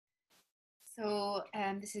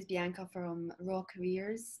This is Bianca from Raw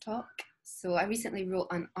Careers Talk. So I recently wrote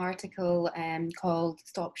an article called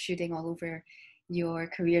Stop Shooting All Over Your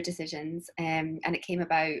Career Decisions. And it came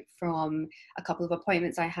about from a couple of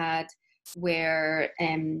appointments I had where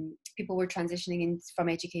people were transitioning from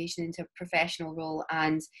education into a professional role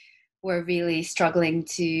and were really struggling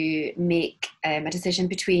to make a decision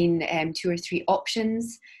between two or three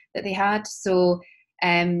options that they had.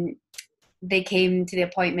 Um, they came to the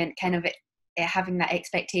appointment kind of having that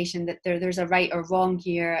expectation that there's a right or wrong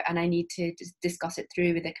here, and I need to discuss it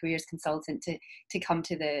through with a careers consultant to come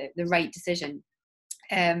to the right decision.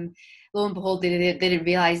 Lo and behold, they didn't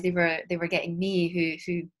realize they were getting me,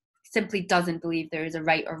 who simply doesn't believe there is a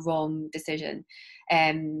right or wrong decision.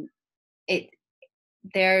 It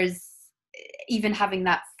there's Even having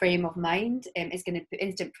that frame of mind is going to put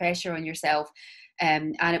instant pressure on yourself,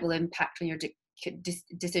 and it will impact on your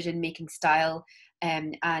decision making style,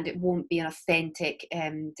 and it won't be an authentic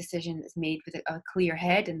decision that's made with a clear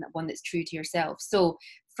head and one that's true to yourself. So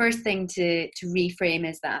first thing to reframe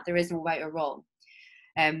is that there is no right or wrong,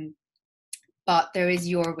 but there is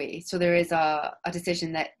your way. So there is a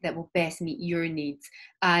decision that will best meet your needs,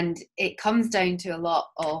 and it comes down to a lot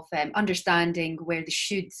of understanding where the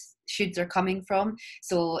shoulds are coming from.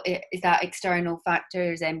 So is that external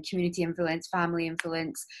factors, community influence, family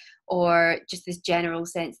influence, or just this general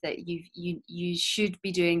sense that you should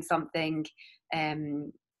be doing something,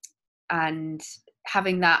 and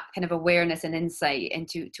having that kind of awareness and insight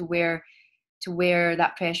into where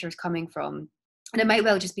that pressure is coming from. And it might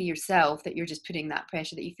well just be yourself that you're just putting that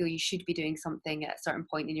pressure, that you feel you should be doing something at a certain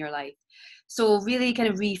point in your life. So really kind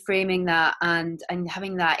of reframing that and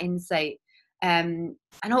having that insight, and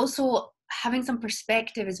also having some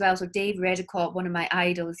perspective as well. So Dave Redicott, one of my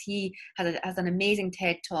idols, he has an amazing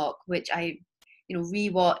TED talk which I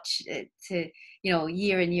rewatch to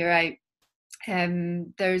year in year out.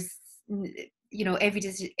 There's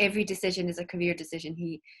every decision is a career decision,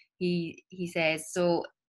 he says. So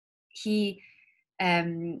he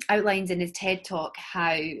outlines in his TED talk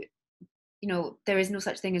how there is no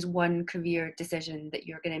such thing as one career decision that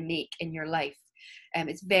you're going to make in your life.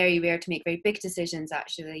 It's very rare to make very big decisions,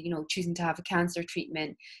 actually. Choosing to have a cancer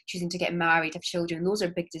treatment, choosing to get married, have children, those are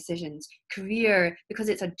big decisions. Career, because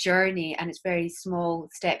it's a journey and it's very small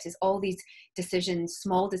steps, it's all these decisions,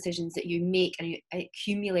 small decisions that you make and you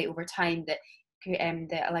accumulate over time that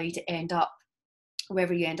allow you to end up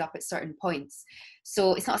wherever you end up at certain points.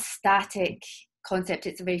 So it's not a static concept,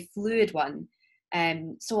 it's a very fluid one.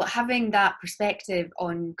 So having that perspective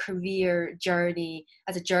on career journey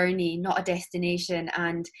as a journey, not a destination,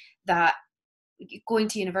 and that going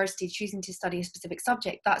to university, choosing to study a specific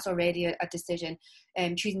subject, that's already a decision.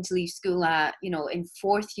 Choosing to leave school in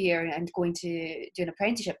fourth year and going to do an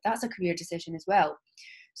apprenticeship, that's a career decision as well.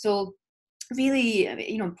 So really,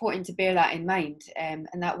 important to bear that in mind, and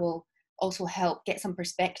that will also help get some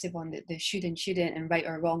perspective on the should and shouldn't and right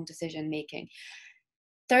or wrong decision making.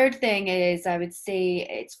 Third thing is, I would say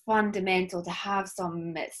it's fundamental to have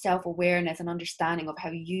some self-awareness and understanding of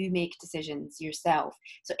how you make decisions yourself.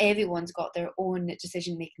 So everyone's got their own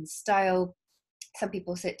decision-making style. Some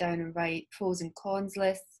people sit down and write pros and cons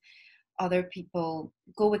lists. Other people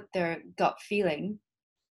go with their gut feeling.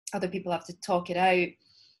 Other people have to talk it out.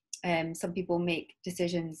 Some people make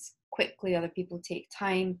decisions quickly. Other people take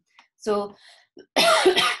time. So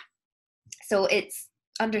it's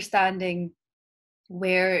understanding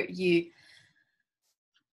where you,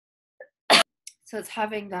 so it's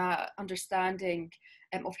having that understanding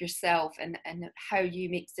of yourself and how you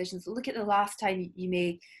make decisions. Look at the last time you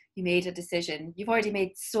made a decision. You've already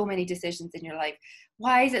made so many decisions in your life.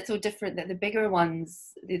 Why is it so different that the bigger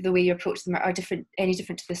ones, the way you approach them, are different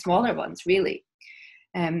to the smaller ones, really?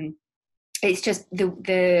 It's just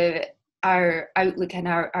our outlook and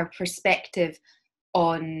our perspective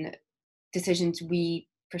on decisions we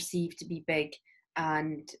perceive to be big,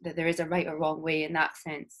 and that there is a right or wrong way in that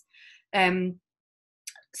sense.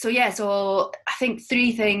 So I think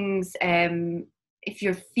three things. If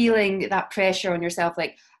you're feeling that pressure on yourself,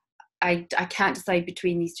 like I can't decide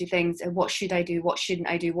between these two things, and what should I do, what shouldn't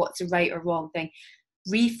I do, what's the right or wrong thing,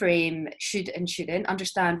 reframe should and shouldn't,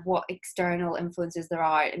 understand what external influences there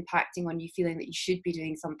are impacting on you feeling that you should be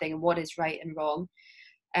doing something, and what is right and wrong.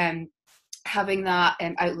 Having that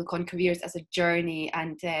outlook on careers as a journey,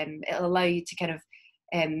 and it'll allow you to kind of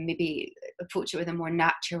maybe approach it with a more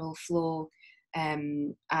natural flow,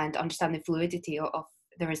 and understand the fluidity of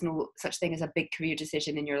there is no such thing as a big career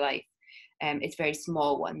decision in your life. It's very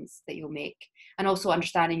small ones that you'll make, and also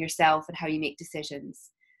understanding yourself and how you make decisions.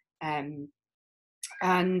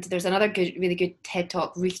 And there's another really good TED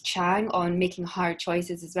talk, Ruth Chang, on making hard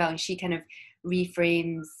choices as well. And she kind of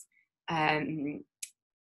reframes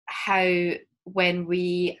how, when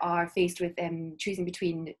we are faced with choosing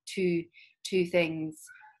between two things,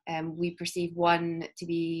 we perceive one to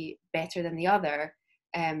be better than the other,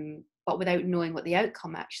 but without knowing what the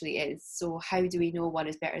outcome actually is. So how do we know one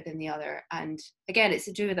is better than the other? And again, it's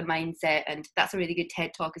to do with the mindset, and that's a really good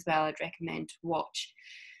TED talk as well, I'd recommend to watch.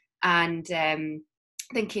 And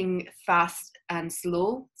Thinking Fast and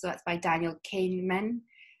Slow, so that's by Daniel Kahneman.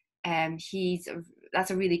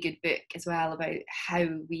 That's a really good book as well about how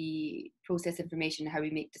we process information, how we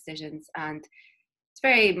make decisions, and it's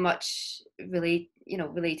very much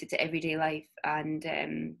related to everyday life, and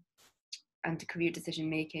to career decision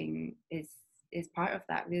making is part of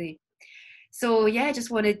that, really. So yeah, I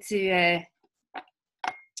just wanted to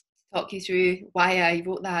talk you through why I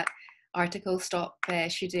wrote that article, Stop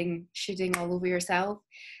Shooting All Over Yourself.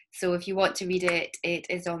 So if you want to read it, it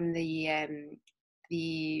is on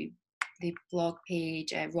the blog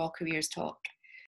page, Raw Careers Talk.